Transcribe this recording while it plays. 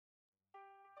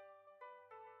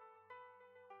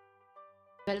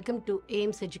Welcome to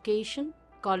AIMS Education,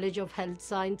 College of Health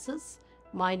Sciences.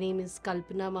 My name is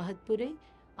Kalpana Mahatpure.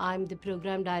 I'm the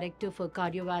Program Director for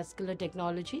Cardiovascular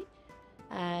Technology,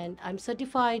 and I'm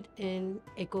certified in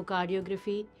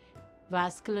echocardiography,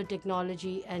 vascular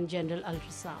technology, and general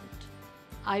ultrasound.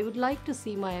 I would like to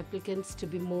see my applicants to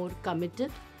be more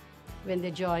committed when they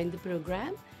join the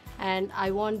program, and I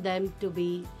want them to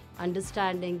be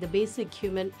understanding the basic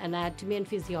human anatomy and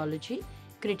physiology,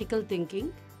 critical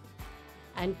thinking,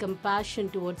 and compassion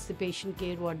towards the patient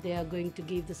care what they are going to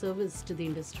give the service to the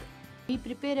industry. We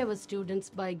prepare our students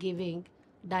by giving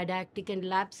didactic and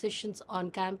lab sessions on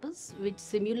campus, which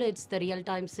simulates the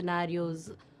real-time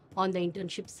scenarios on the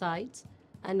internship sites.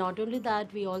 And not only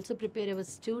that, we also prepare our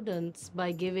students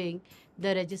by giving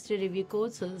the registry review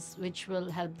courses, which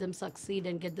will help them succeed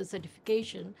and get the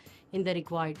certification in the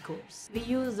required course. We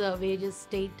use various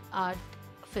state-art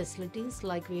facilities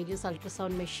like various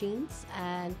ultrasound machines,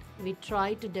 and we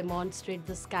try to demonstrate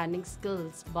the scanning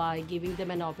skills by giving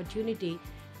them an opportunity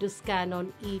to scan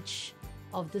on each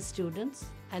of the students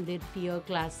and their peer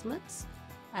classmates.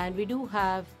 And we do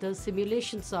have the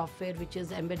simulation software which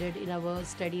is embedded in our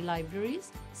study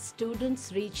libraries.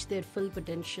 Students reach their full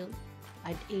potential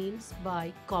at AIMS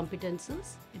by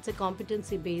competences. It's a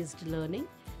competency-based learning.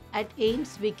 At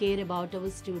AIMS, we care about our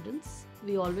students.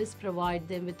 We always provide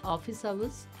them with office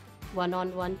hours,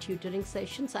 one-on-one tutoring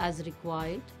sessions as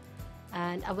required.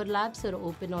 And our labs are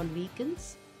open on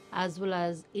weekends as well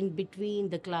as in between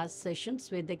the class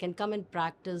sessions where they can come and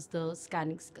practice the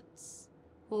scanning skills.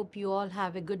 Hope you all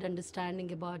have a good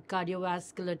understanding about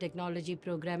cardiovascular technology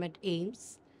program at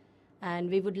AIMS. And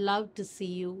we would love to see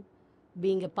you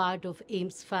being a part of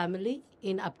AIMS family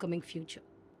in upcoming future.